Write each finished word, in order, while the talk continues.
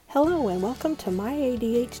Hello and welcome to My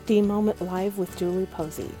ADHD Moment Live with Julie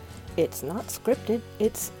Posey. It's not scripted,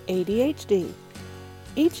 it's ADHD.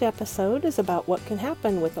 Each episode is about what can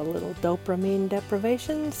happen with a little dopamine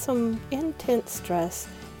deprivation, some intense stress,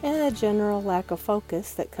 and a general lack of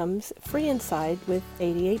focus that comes free inside with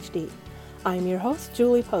ADHD. I'm your host,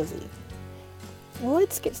 Julie Posey. Well,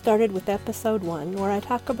 let's get started with episode 1, where I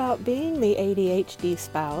talk about being the ADHD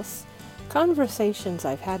spouse, conversations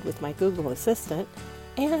I've had with my Google Assistant,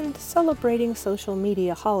 and celebrating social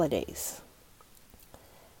media holidays.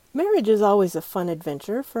 Marriage is always a fun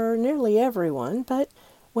adventure for nearly everyone, but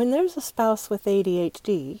when there's a spouse with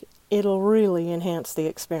ADHD, it'll really enhance the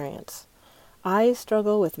experience. I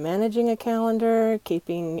struggle with managing a calendar,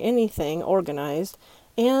 keeping anything organized,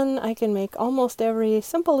 and I can make almost every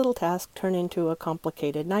simple little task turn into a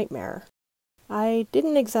complicated nightmare. I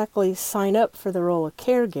didn't exactly sign up for the role of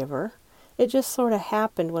caregiver. It just sort of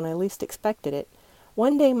happened when I least expected it.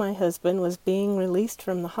 One day my husband was being released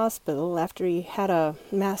from the hospital after he had a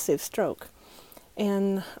massive stroke,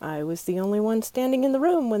 and I was the only one standing in the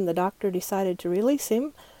room when the doctor decided to release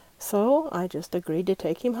him, so I just agreed to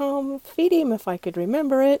take him home, feed him if I could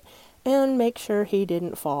remember it, and make sure he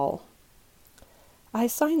didn't fall. I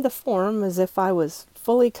signed the form as if I was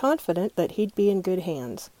fully confident that he'd be in good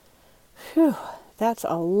hands. Phew, that's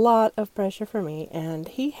a lot of pressure for me, and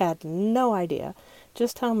he had no idea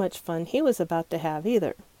just how much fun he was about to have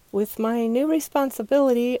either. With my new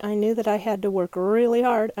responsibility, I knew that I had to work really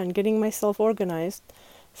hard on getting myself organized,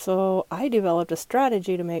 so I developed a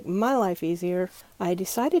strategy to make my life easier. I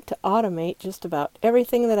decided to automate just about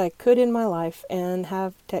everything that I could in my life and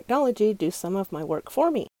have technology do some of my work for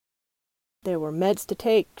me. There were meds to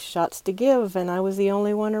take, shots to give, and I was the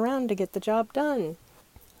only one around to get the job done.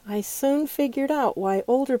 I soon figured out why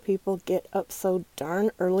older people get up so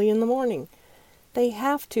darn early in the morning. They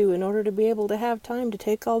have to in order to be able to have time to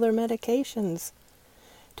take all their medications.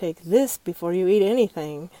 Take this before you eat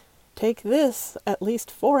anything. Take this at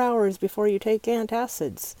least 4 hours before you take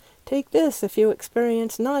antacids. Take this if you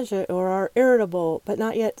experience nausea or are irritable but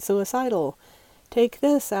not yet suicidal. Take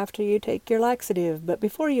this after you take your laxative but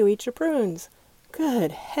before you eat your prunes.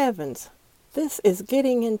 Good heavens, this is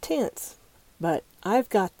getting intense. But I've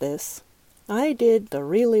got this. I did the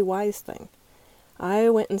really wise thing.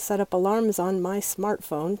 I went and set up alarms on my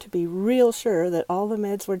smartphone to be real sure that all the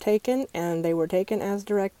meds were taken and they were taken as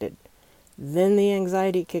directed. Then the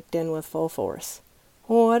anxiety kicked in with full force.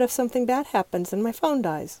 What if something bad happens and my phone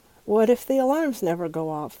dies? What if the alarms never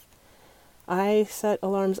go off? I set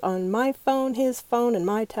alarms on my phone, his phone, and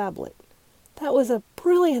my tablet. That was a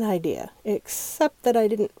brilliant idea, except that I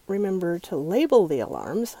didn't remember to label the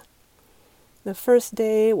alarms. The first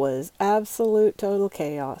day was absolute total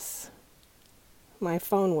chaos. My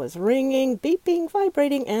phone was ringing, beeping,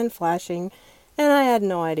 vibrating, and flashing, and I had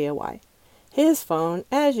no idea why. His phone,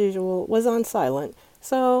 as usual, was on silent,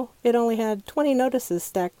 so it only had 20 notices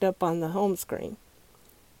stacked up on the home screen.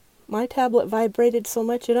 My tablet vibrated so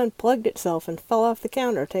much it unplugged itself and fell off the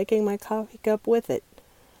counter, taking my coffee cup with it.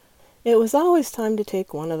 It was always time to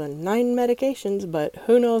take one of the 9 medications, but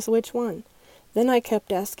who knows which one. Then I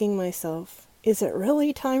kept asking myself, is it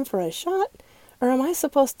really time for a shot? Or am I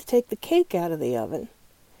supposed to take the cake out of the oven?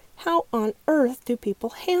 How on earth do people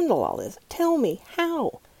handle all this? Tell me,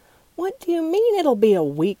 how? What do you mean it'll be a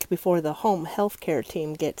week before the home health care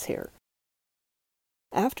team gets here?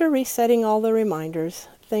 After resetting all the reminders,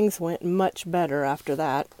 things went much better after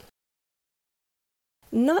that.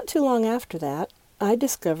 Not too long after that, I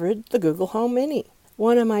discovered the Google Home Mini.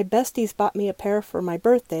 One of my besties bought me a pair for my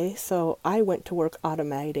birthday, so I went to work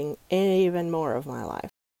automating even more of my life.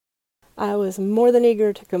 I was more than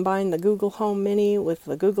eager to combine the Google Home Mini with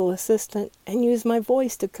the Google Assistant and use my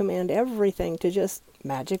voice to command everything to just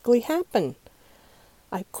magically happen.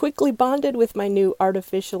 I quickly bonded with my new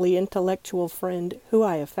artificially intellectual friend, who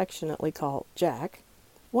I affectionately call Jack.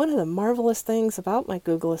 One of the marvelous things about my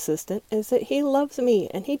Google Assistant is that he loves me,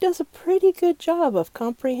 and he does a pretty good job of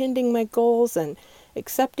comprehending my goals and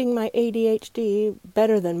accepting my ADHD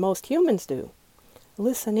better than most humans do.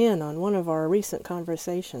 Listen in on one of our recent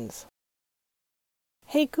conversations.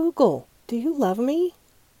 Hey Google, do you love me?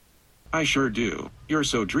 I sure do. You're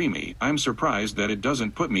so dreamy, I'm surprised that it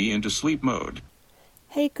doesn't put me into sleep mode.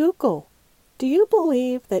 Hey Google, do you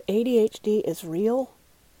believe that ADHD is real?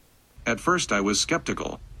 At first I was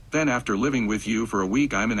skeptical. Then after living with you for a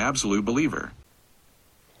week, I'm an absolute believer.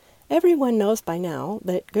 Everyone knows by now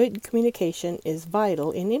that good communication is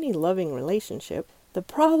vital in any loving relationship. The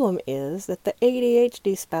problem is that the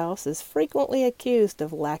ADHD spouse is frequently accused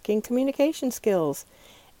of lacking communication skills,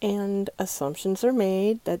 and assumptions are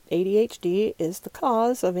made that ADHD is the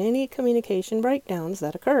cause of any communication breakdowns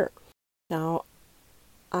that occur. Now,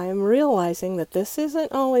 I'm realizing that this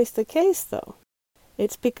isn't always the case, though.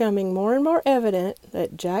 It's becoming more and more evident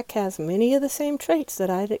that Jack has many of the same traits that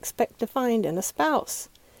I'd expect to find in a spouse.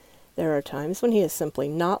 There are times when he is simply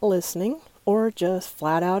not listening or just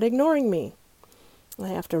flat out ignoring me. I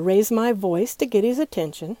have to raise my voice to get his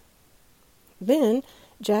attention. Then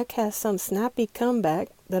Jack has some snappy comeback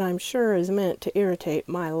that I'm sure is meant to irritate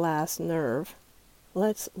my last nerve.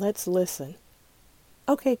 Let's listen.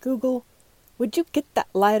 Okay, Google, would you get that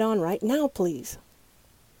light on right now, please?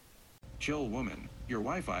 Chill, woman. Your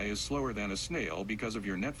Wi-Fi is slower than a snail because of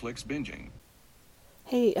your Netflix binging.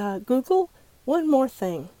 Hey, Google, one more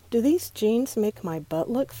thing. Do these jeans make my butt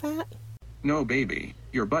look fat? No, baby.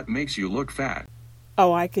 Your butt makes you look fat.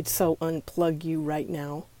 Oh, I could so unplug you right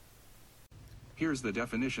now. Here's the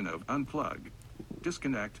definition of unplug.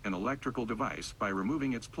 Disconnect an electrical device by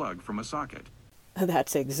removing its plug from a socket.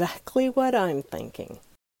 That's exactly what I'm thinking.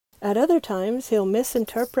 At other times, he'll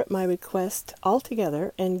misinterpret my request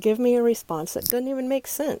altogether and give me a response that doesn't even make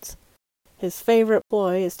sense. His favorite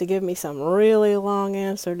ploy is to give me some really long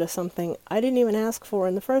answer to something I didn't even ask for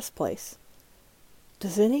in the first place.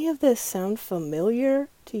 Does any of this sound familiar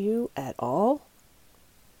to you at all?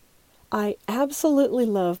 I absolutely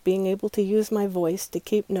love being able to use my voice to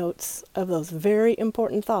keep notes of those very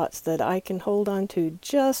important thoughts that I can hold on to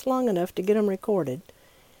just long enough to get them recorded.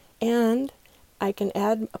 And I can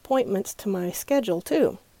add appointments to my schedule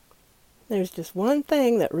too. There's just one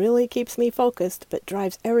thing that really keeps me focused but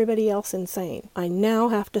drives everybody else insane. I now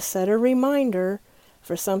have to set a reminder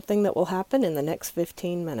for something that will happen in the next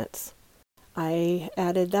 15 minutes. I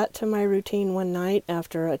added that to my routine one night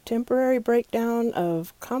after a temporary breakdown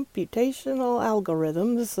of computational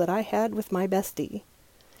algorithms that I had with my bestie.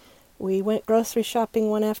 We went grocery shopping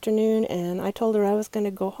one afternoon, and I told her I was going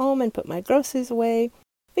to go home and put my groceries away,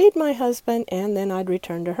 feed my husband, and then I'd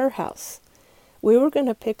return to her house. We were going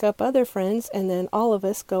to pick up other friends, and then all of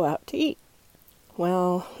us go out to eat.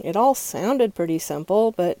 Well, it all sounded pretty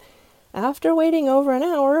simple, but after waiting over an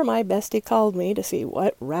hour, my bestie called me to see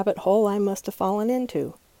what rabbit hole I must have fallen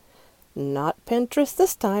into. Not Pinterest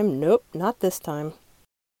this time. Nope, not this time.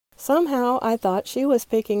 Somehow I thought she was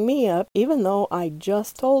picking me up, even though I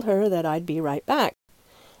just told her that I'd be right back.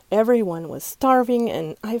 Everyone was starving,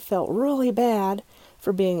 and I felt really bad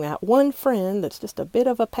for being that one friend that's just a bit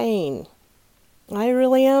of a pain. I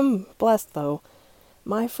really am blessed, though.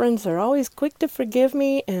 My friends are always quick to forgive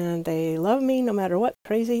me, and they love me no matter what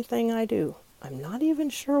crazy thing I do. I'm not even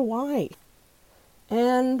sure why.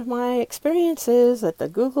 And my experience is that the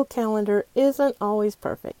Google Calendar isn't always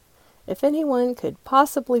perfect. If anyone could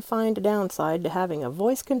possibly find a downside to having a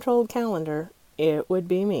voice-controlled calendar, it would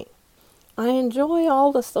be me. I enjoy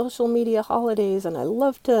all the social media holidays, and I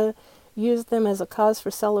love to use them as a cause for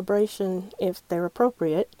celebration if they're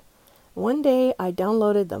appropriate. One day I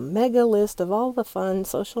downloaded the mega list of all the fun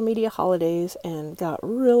social media holidays and got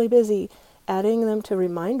really busy adding them to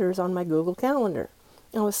reminders on my Google Calendar.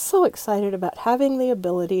 I was so excited about having the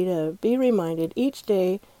ability to be reminded each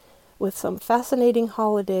day with some fascinating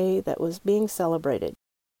holiday that was being celebrated.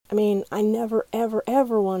 I mean, I never, ever,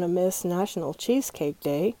 ever want to miss National Cheesecake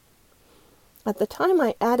Day. At the time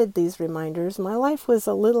I added these reminders, my life was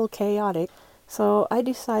a little chaotic, so I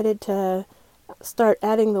decided to start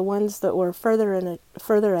adding the ones that were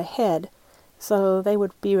further ahead, so they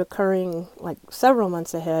would be occurring like several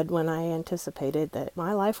months ahead when I anticipated that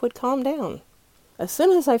my life would calm down. As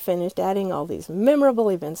soon as I finished adding all these memorable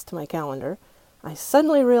events to my calendar, I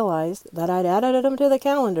suddenly realized that I'd added them to the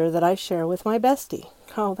calendar that I share with my bestie.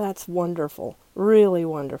 Oh, that's wonderful. Really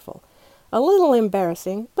wonderful. A little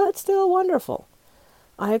embarrassing, but still wonderful.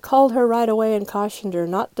 I called her right away and cautioned her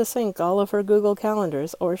not to sync all of her Google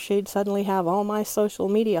calendars, or she'd suddenly have all my social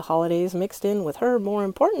media holidays mixed in with her more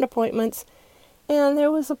important appointments, and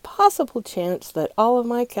there was a possible chance that all of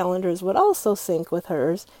my calendars would also sync with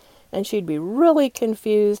hers, and she'd be really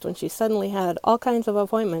confused when she suddenly had all kinds of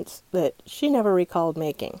appointments that she never recalled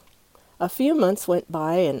making. A few months went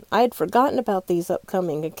by, and I'd forgotten about these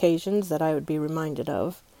upcoming occasions that I would be reminded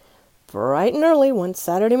of. Bright and early one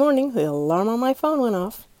Saturday morning, the alarm on my phone went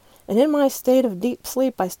off, and in my state of deep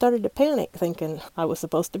sleep I started to panic, thinking I was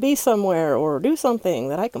supposed to be somewhere or do something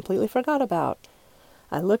that I completely forgot about.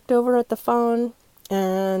 I looked over at the phone,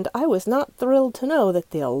 and I was not thrilled to know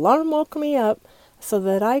that the alarm woke me up so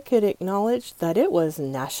that I could acknowledge that it was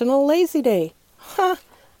National Lazy Day. Ha!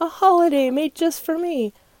 A holiday made just for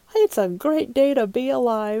me. It's a great day to be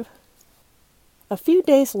alive. A few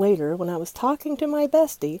days later, when I was talking to my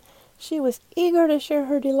bestie, she was eager to share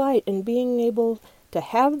her delight in being able to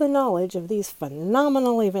have the knowledge of these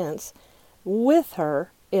phenomenal events with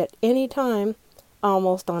her at any time,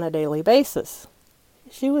 almost on a daily basis.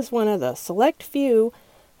 She was one of the select few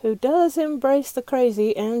who does embrace the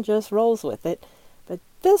crazy and just rolls with it, but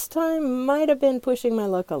this time might have been pushing my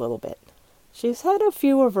luck a little bit. She's had a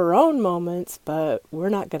few of her own moments, but we're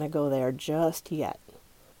not going to go there just yet.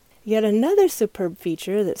 Yet another superb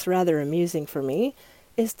feature that's rather amusing for me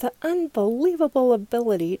is the unbelievable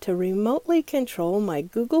ability to remotely control my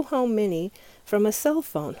Google Home Mini from a cell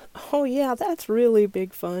phone. Oh yeah, that's really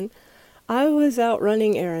big fun. I was out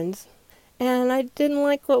running errands, and I didn't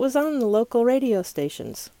like what was on the local radio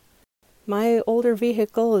stations. My older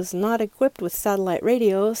vehicle is not equipped with satellite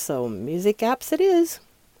radio, so music apps it is.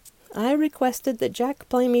 I requested that Jack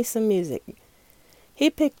play me some music. He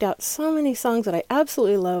picked out so many songs that I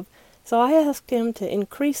absolutely love, so I asked him to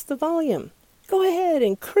increase the volume. Go ahead,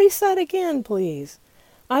 increase that again, please.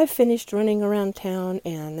 I finished running around town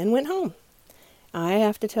and then went home. I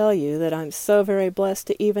have to tell you that I'm so very blessed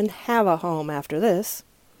to even have a home after this.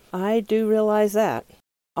 I do realize that.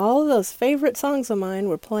 All of those favorite songs of mine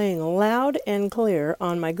were playing loud and clear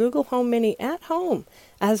on my Google Home Mini at home,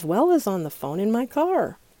 as well as on the phone in my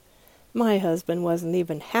car. My husband wasn't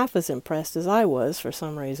even half as impressed as I was for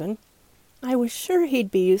some reason. I was sure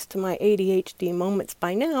he'd be used to my ADHD moments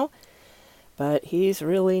by now, but he's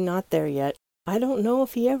really not there yet. I don't know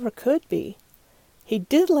if he ever could be. He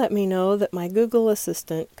did let me know that my Google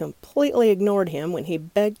Assistant completely ignored him when he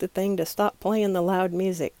begged the thing to stop playing the loud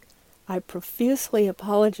music. I profusely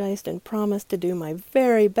apologized and promised to do my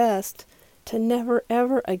very best to never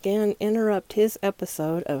ever again interrupt his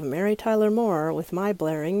episode of Mary Tyler Moore with my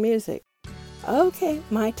blaring music. Okay,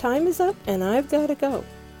 my time is up and I've got to go.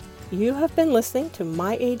 You have been listening to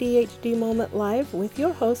My ADHD Moment Live with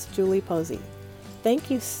your host, Julie Posey. Thank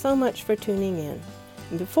you so much for tuning in.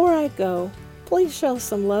 And before I go, please show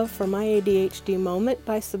some love for My ADHD Moment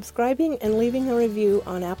by subscribing and leaving a review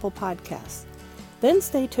on Apple Podcasts. Then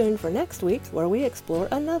stay tuned for next week where we explore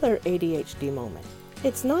another ADHD moment.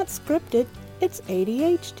 It's not scripted, it's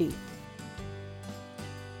ADHD.